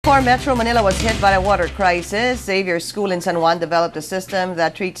Before Metro Manila was hit by a water crisis, Xavier School in San Juan developed a system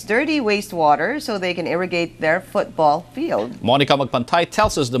that treats dirty wastewater so they can irrigate their football field. Monica Magpantay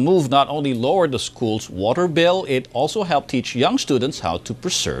tells us the move not only lowered the school's water bill, it also helped teach young students how to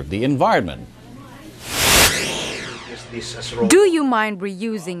preserve the environment. Do you mind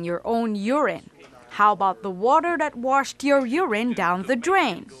reusing your own urine? How about the water that washed your urine down the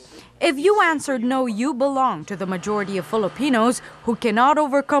drain? If you answered no, you belong to the majority of Filipinos who cannot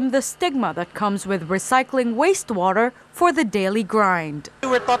overcome the stigma that comes with recycling wastewater for the daily grind. We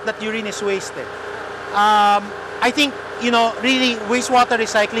were taught that urine is wasted. I think, really wastewater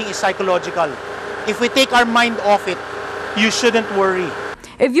recycling is psychological. If we take our mind off it, you shouldn't worry.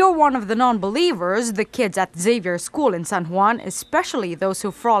 If you're one of the non-believers, the kids at Xavier School in San Juan, especially those who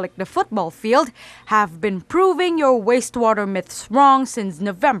frolic the football field, have been proving your wastewater myths wrong since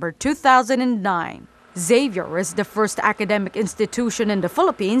November 2009. Xavier is the first academic institution in the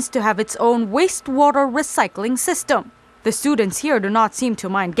Philippines to have its own wastewater recycling system. The students here do not seem to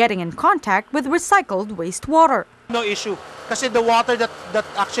mind getting in contact with recycled wastewater. No issue, kasi the water that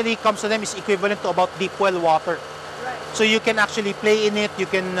actually comes to them is equivalent to about deep well water. So you can actually play in it, you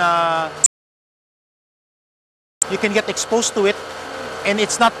can get exposed to it, and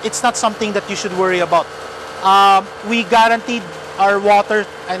it's not something that you should worry about. We guaranteed our water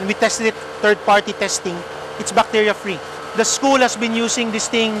and we tested it, third-party testing. It's bacteria-free. The school has been using this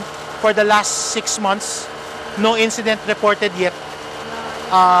thing for the last 6 months. No incident reported yet.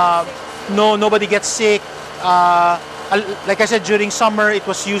 Nobody gets sick. Like I said, during summer it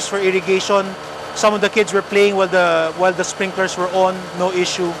was used for irrigation. Some of the kids were playing while the sprinklers were on, no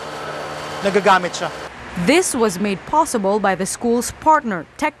issue. Nagagamit siya. This was made possible by the school's partner,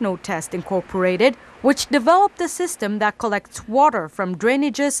 Technotest Incorporated, which developed a system that collects water from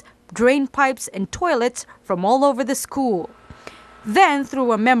drainages, drain pipes, and toilets from all over the school. Then,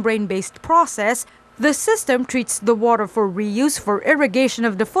 through a membrane-based process, the system treats the water for reuse for irrigation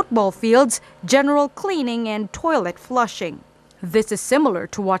of the football fields, general cleaning, and toilet flushing. This is similar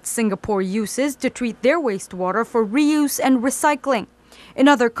to what Singapore uses to treat their wastewater for reuse and recycling. In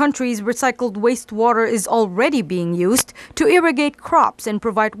other countries, recycled wastewater is already being used to irrigate crops and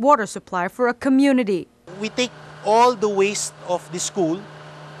provide water supply for a community. We take all the waste of the school,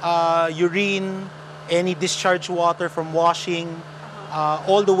 urine, any discharge water from washing,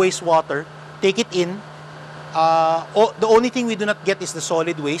 all the wastewater, take it in. The only thing we do not get is the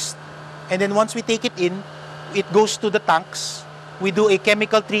solid waste. And then once we take it in, it goes to the tanks. We do a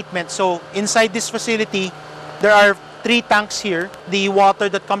chemical treatment. So inside this facility, there are 3 tanks here. The water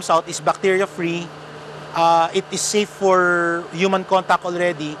that comes out is bacteria-free. It is safe for human contact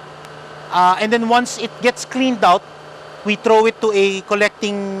already. And then once it gets cleaned out, we throw it to a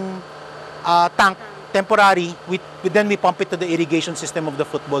collecting tank, temporary. Then we pump it to the irrigation system of the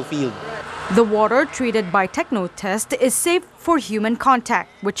football field. The water treated by Technotest is safe for human contact,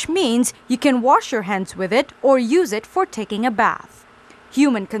 which means you can wash your hands with it or use it for taking a bath.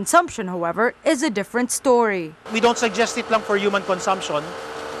 Human consumption, however, is a different story. We don't suggest it lang for human consumption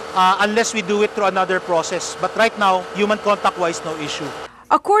unless we do it through another process. But right now, human contact-wise, no issue.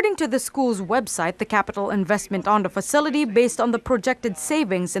 According to the school's website, the capital investment on the facility based on the projected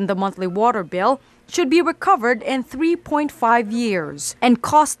savings in the monthly water bill should be recovered in 3.5 years. And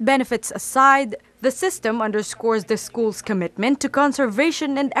cost benefits aside, the system underscores the school's commitment to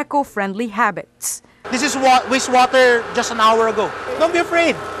conservation and eco-friendly habits. This is wastewater just an hour ago. Don't be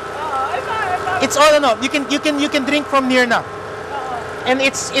afraid. It's all enough. You can drink from near now. And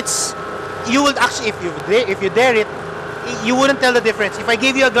you will actually, if you dare it, you wouldn't tell the difference. If I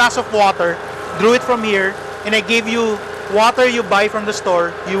gave you a glass of water, drew it from here, and I gave you water you buy from the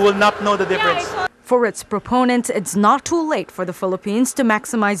store, you will not know the difference. For its proponents, it's not too late for the Philippines to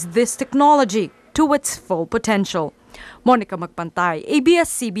maximize this technology to its full potential. Monica Magpantay,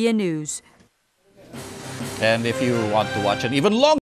 ABS-CBN News. And if you want to watch an even longer